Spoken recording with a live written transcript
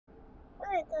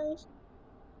guys,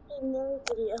 another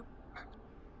video.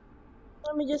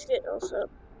 Let me just get those up.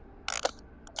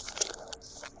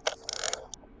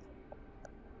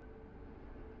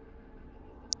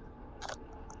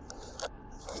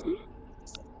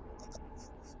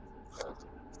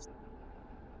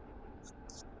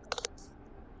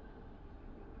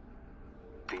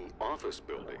 The office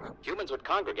building. Humans would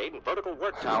congregate in vertical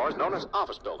work towers known as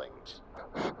office buildings.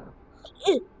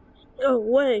 No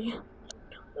way.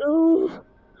 No.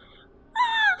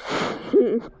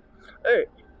 Alright.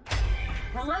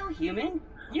 Hello, human.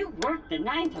 You worked the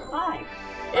 9 to 5.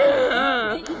 Yeah.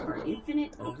 Ready for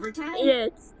infinite overtime?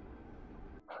 Yes.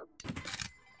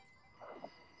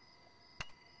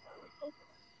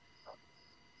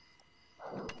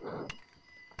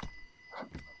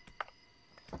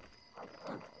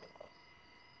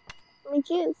 I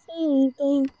can't see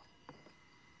anything.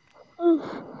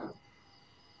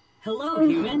 Hello,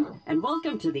 human, and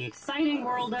welcome to the exciting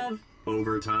world of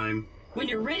overtime. When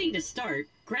you're ready to start,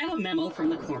 grab a memo from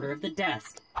the corner of the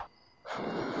desk.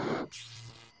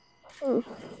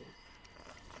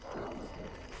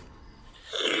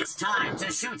 It's time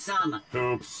to shoot some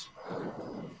Oops.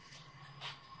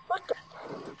 What the?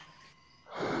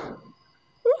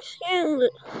 Who scanned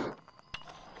it?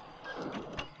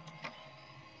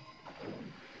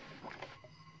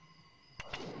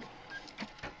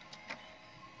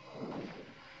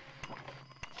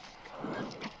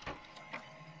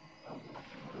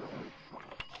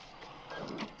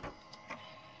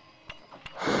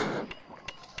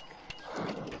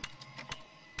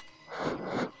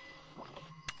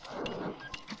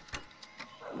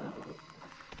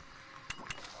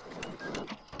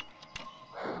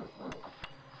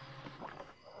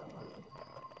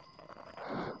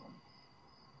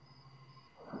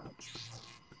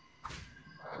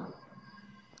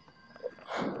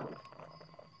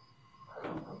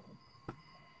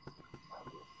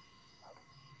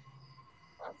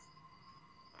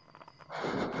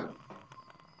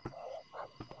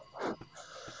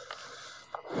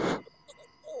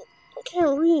 I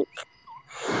can't reach.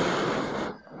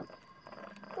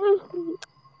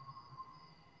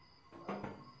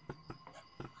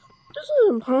 This is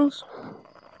impossible.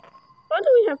 Why do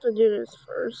we have to do this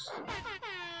first?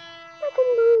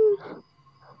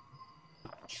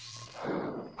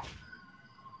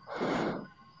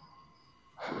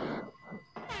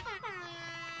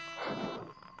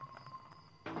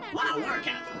 What a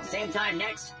workout! Same time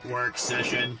next Work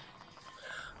session.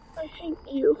 I hate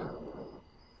you.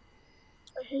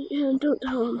 I hate him. Don't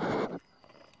tell him.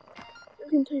 You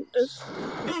can take this.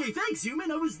 Hey, thanks,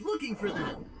 human. I was looking for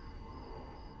that.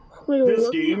 Wait, This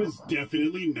what? game is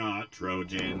definitely not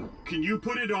Trojan. Can you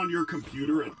put it on your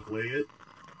computer and play it?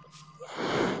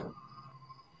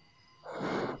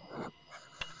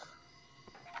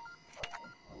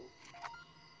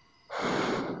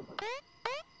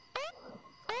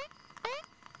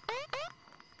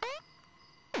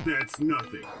 That's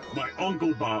nothing. My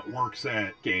Uncle Bot works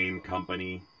at Game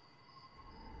Company.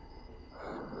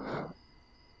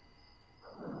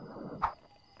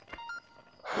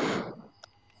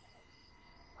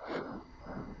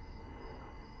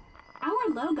 Our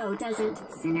logo doesn't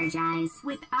synergize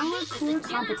with our core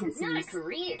competencies. Not a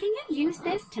career. Can you use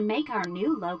this to make our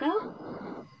new logo?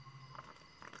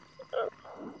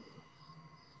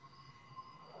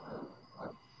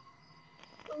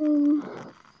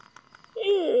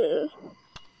 Yeah.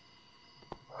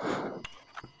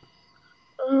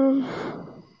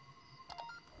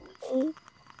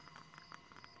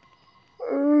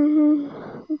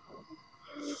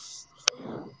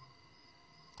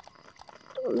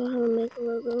 Don't know how to make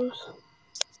logos.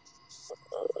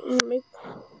 Make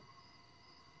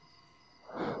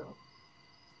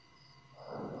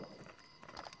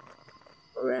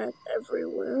rat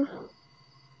everywhere.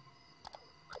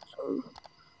 Put some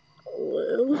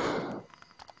glue.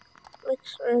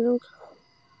 Mix random.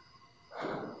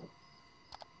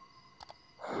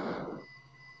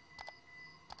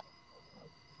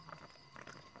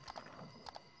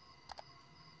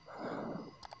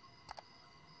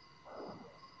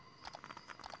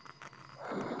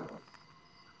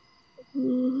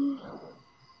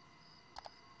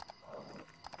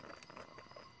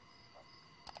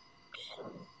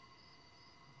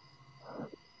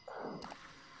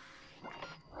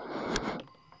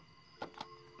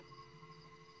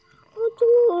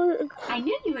 I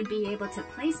knew you would be able to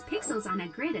place pixels on a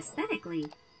grid aesthetically.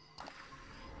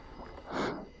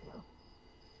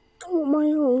 Oh, my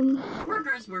own.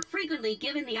 workers were frequently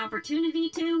given the opportunity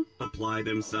to Apply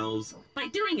themselves. by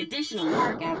doing additional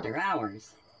work after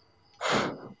hours.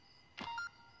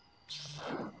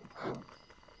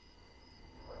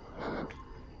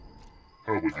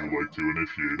 would you like to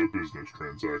initiate a business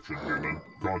transaction, human?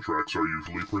 Contracts are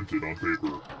usually printed on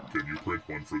paper. Can you print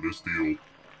one for this deal?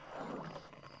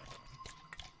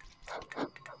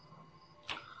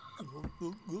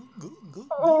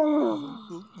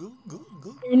 Oh.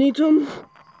 You need some?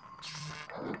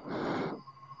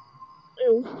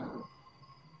 Ew.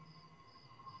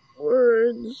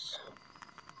 Words.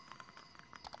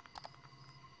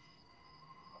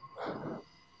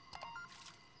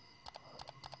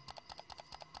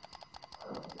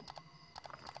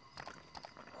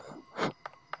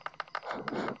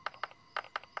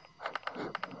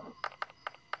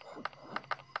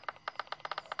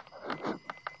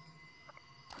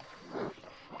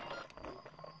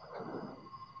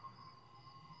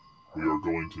 We are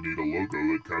going to need a logo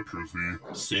that captures the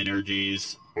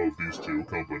synergies of these two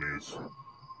companies.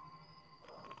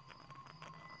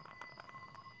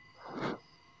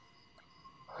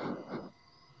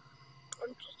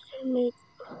 I'm just gonna make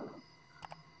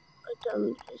a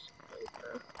dumb piece of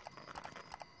paper.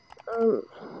 Okay.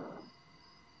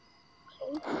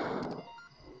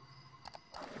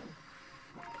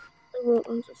 I won't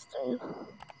understand.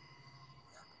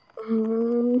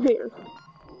 Here.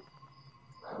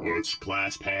 Let's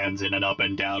clasp hands in an up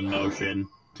and down motion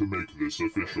to make this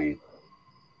official.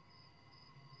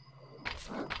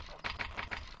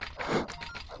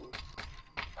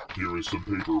 Here is some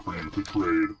paper for you to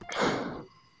trade.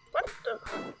 What the?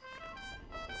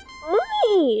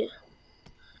 Money!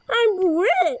 I'm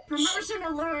rich! Promotion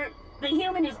alert! The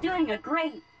human is doing a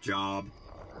great job.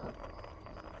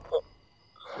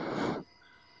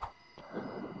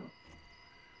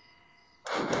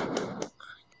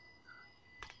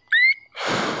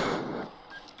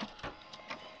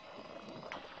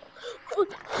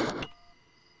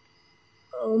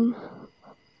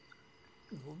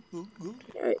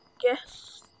 I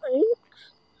guess,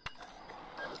 thanks.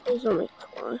 Please don't make me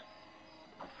fly.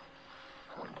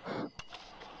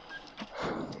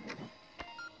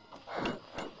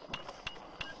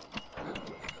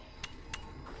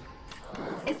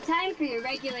 It's time for your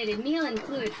regulated meal and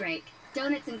fluid break.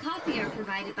 Donuts and coffee are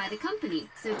provided by the company,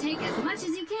 so take as much as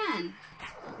you can.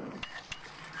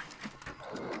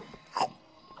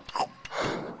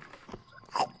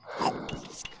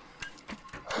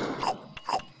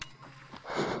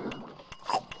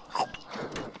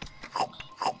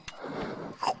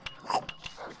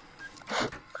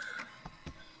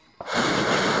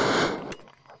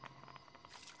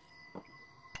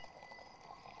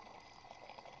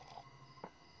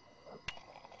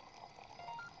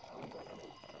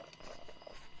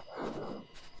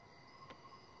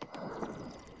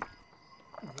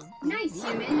 Nice,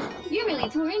 human. You really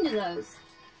tore into those.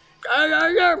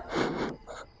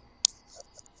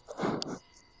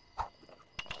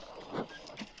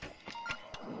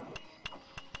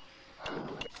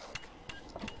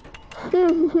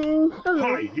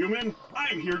 Hi, human.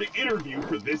 I'm here to interview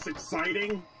for this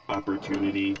exciting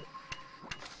opportunity.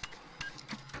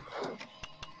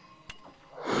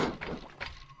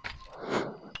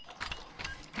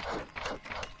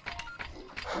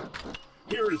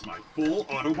 Here is my full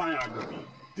autobiography,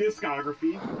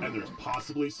 discography, and there's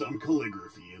possibly some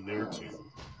calligraphy in there too.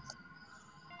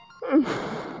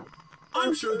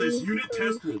 I'm sure this unit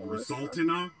test will result in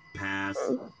a pass.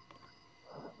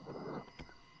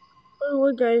 Oh,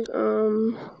 look guys,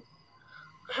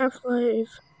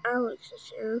 Half-Life Alex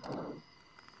is here.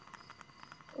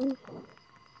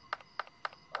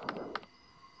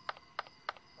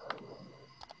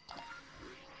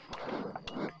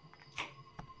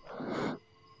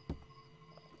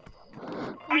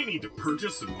 I need to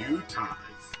purchase some new ties.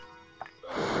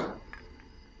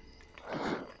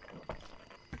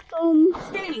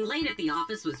 Staying late at the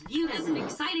office was viewed as an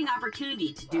exciting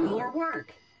opportunity to do more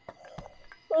work.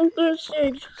 Well, there's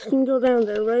stage. Can go down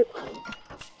there, right?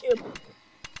 Yep.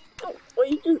 Oh,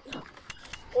 wait.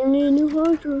 I need a new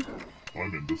hunter.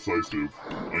 I'm indecisive.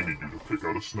 I need you to pick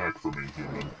out a snack for me,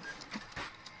 human.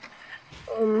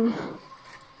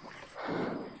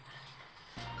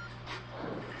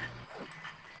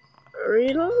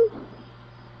 Burrito?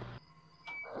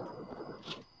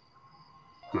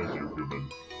 Thank you, human.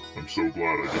 I'm so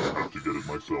glad I didn't have to get it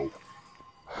myself.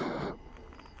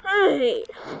 Hey!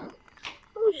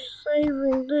 I'm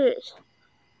saving this.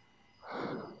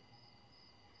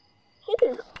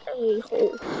 You're an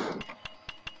a-hole.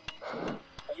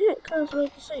 I can't cuss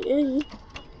like to say A.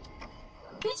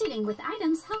 Fidgeting with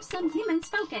items helps some humans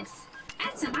focus.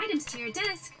 Add some items to your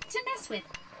desk to mess with.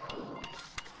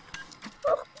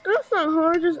 Oh, that's not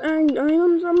hard, just adding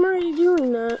items. I'm already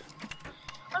doing that.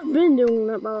 I've been doing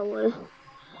that, by the way.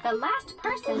 The last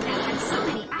person that had so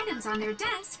many items on their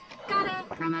desk got a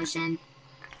promotion.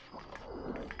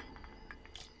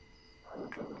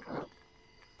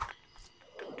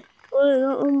 Well, they're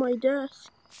not on my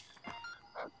desk.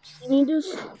 You need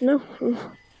this? No.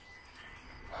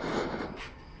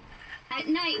 At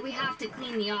night, we have to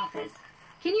clean the office.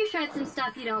 Can you shred some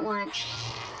stuff you don't want?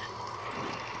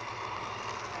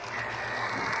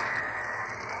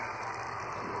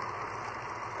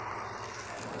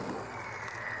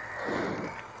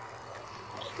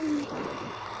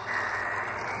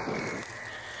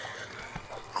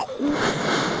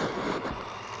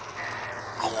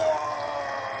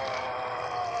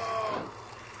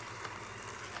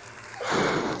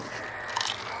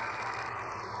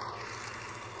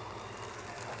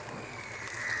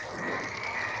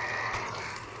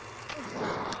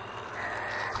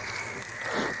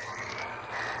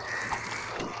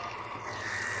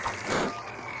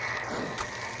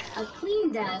 A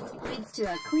clean desk leads to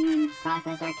a clean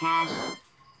processor cache.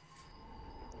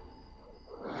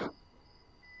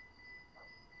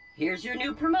 Here's your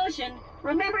new promotion.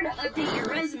 Remember to update your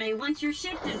resume once your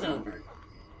shift is over.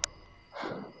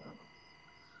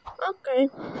 Okay.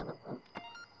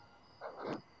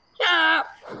 Yeah.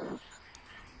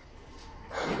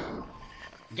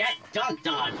 Get dunked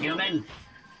on, human.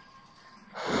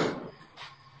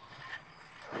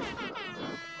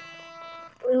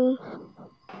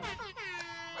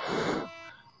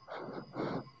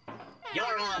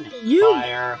 You're on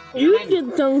fire, You human.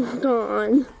 get dunked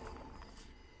on.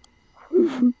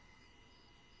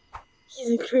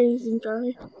 He's a crazy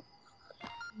guy.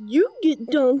 You get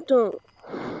dunked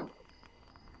on.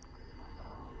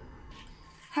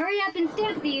 Hurry up and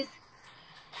stamp these.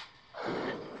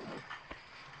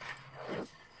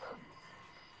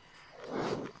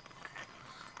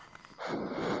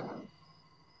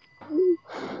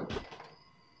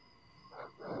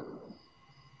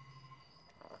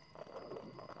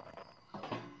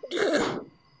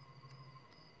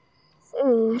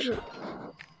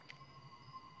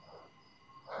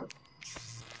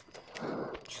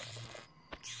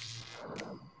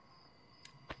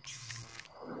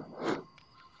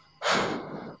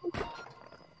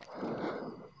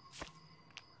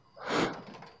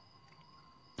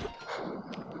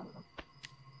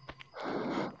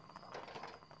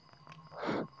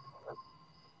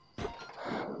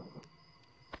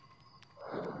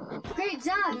 Great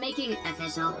job making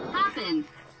official happen.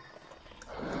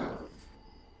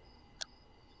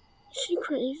 Is she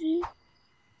crazy?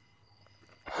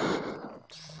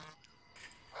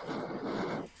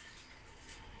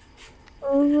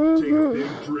 Take a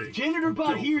big drink. Janitor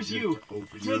Bot Don't hears forget you. to open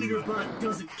your Janitor mouth. Bot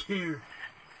doesn't care.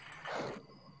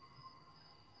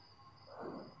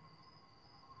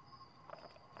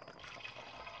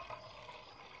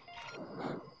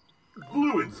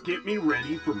 Fluids get me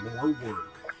ready for more work.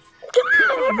 Come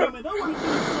on, Human, I want to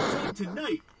finish sometime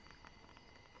tonight.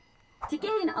 To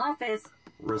gain office,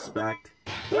 Respect.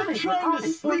 We're humans would trying to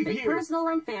often sleep forfeit here. personal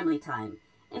and family time.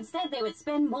 Instead, they would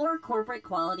spend more corporate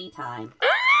quality time.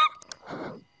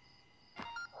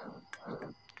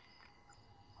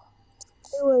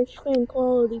 They like spend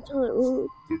quality time. Ooh.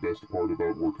 The best part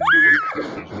about working the late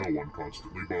shift is no one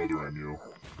constantly bothering you.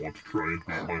 Want to try and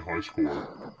beat my high score?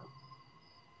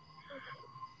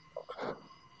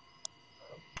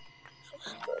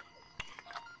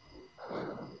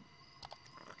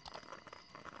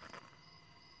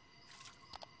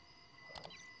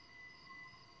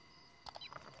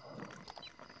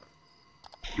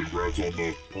 Congrats on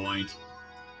the Point.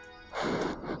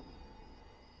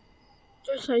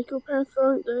 They're psychopaths,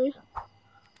 aren't they?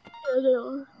 Yeah, they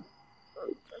are.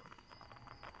 Okay.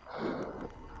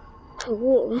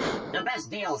 Cool. The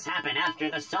best deals happen after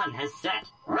the sun has set.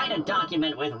 Write a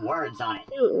document with words on it.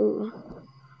 Ew.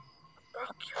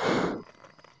 Fuck you.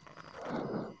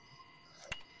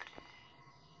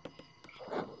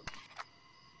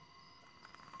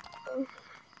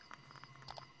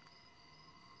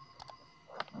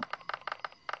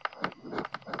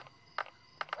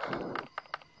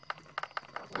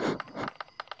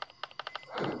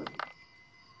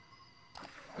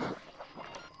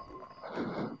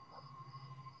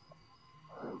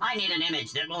 I need an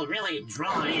image that will really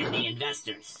draw in the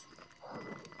investors.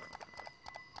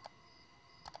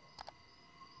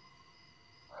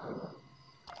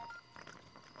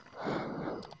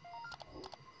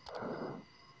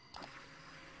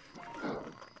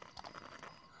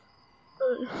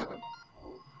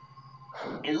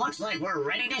 It looks like we're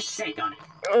ready to shake on it.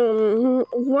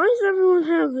 Why does everyone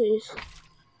have these?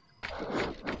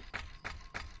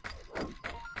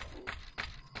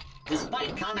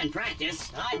 Despite common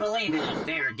practice, I believe in a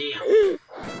fair deal.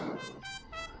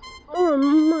 More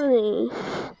money.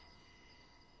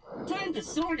 Time to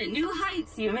soar to new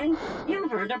heights, human.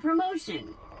 You've earned a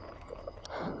promotion.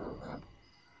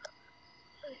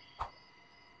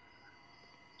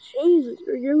 Jesus,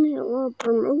 you're giving me a lot of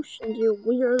promotions, you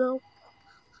weirdo.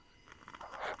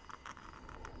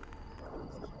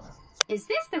 Is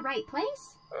this the right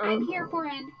place? I'm here for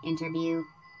an interview.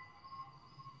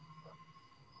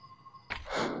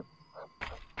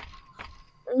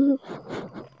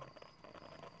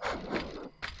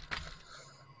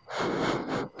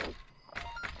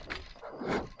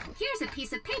 Here's a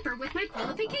piece of paper with my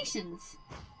qualifications.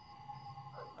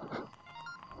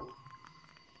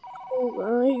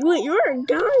 Oh, wait, you're a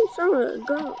guy, son of a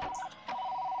gun.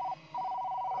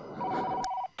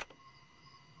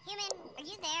 Human, are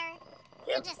you there?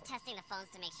 We're just testing the phones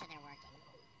to make sure they're working.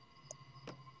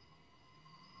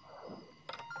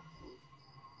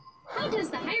 How does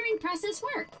the hiring process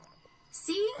work?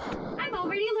 See? I'm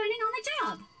already learning on the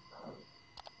job.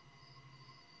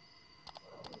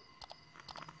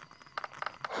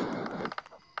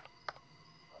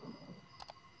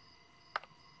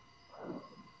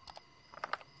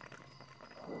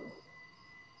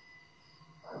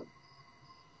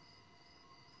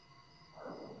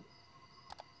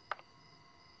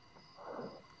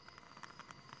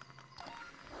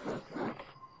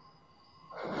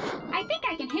 I think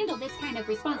I can handle this kind of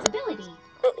responsibility.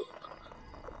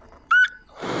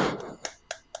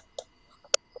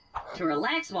 To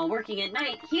relax while working at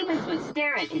night, humans would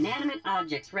stare at inanimate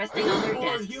objects resting on their Or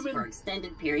desks human. for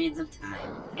extended periods of time.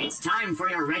 It's time for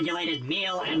your regulated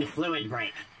meal and fluid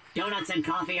break. Donuts and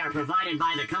coffee are provided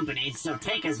by the company, so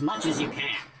take as much as you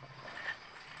can.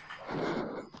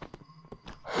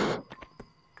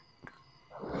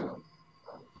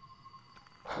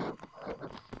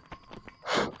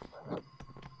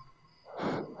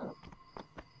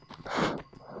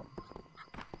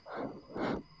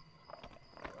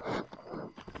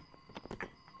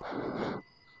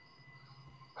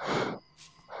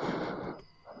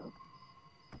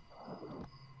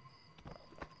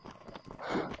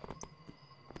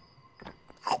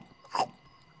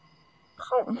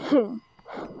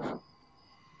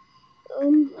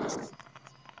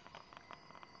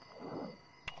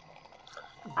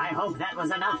 I hope that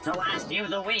was enough to last you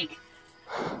the week.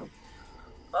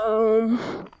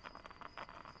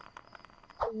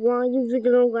 Why is it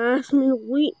gonna last me a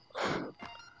week?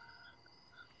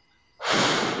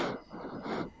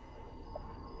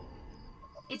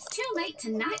 It's too late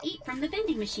to not eat from the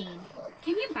vending machine.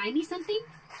 Can you buy me something?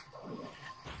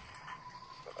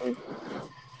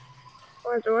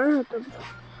 Why do I have to?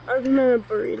 I want a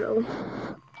burrito.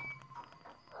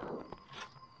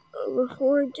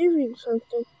 Before I give you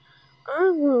something, I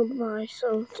want to buy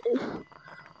something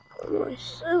for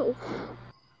myself.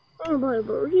 I want to buy a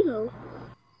burrito.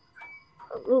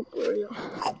 A real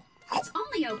burrito. It's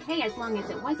only okay as long as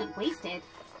it wasn't wasted.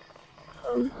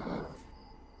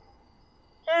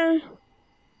 Eh.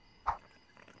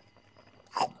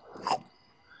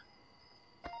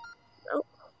 Oh,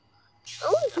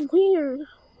 that was weird.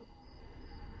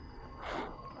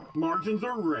 Margins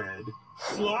are red.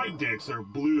 Slide decks are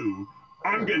blue.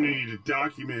 I'm gonna need a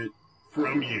document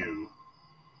from you.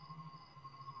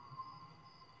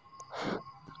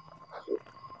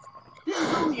 This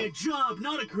is only a job,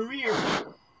 not a career.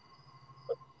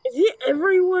 Is it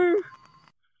everywhere?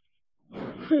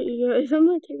 Hey guys, I'm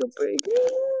gonna take a break.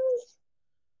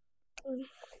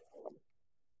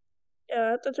 Yeah,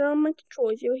 I have to turn on my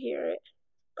controls, you'll hear it.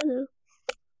 I know.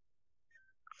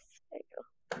 There you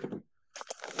go.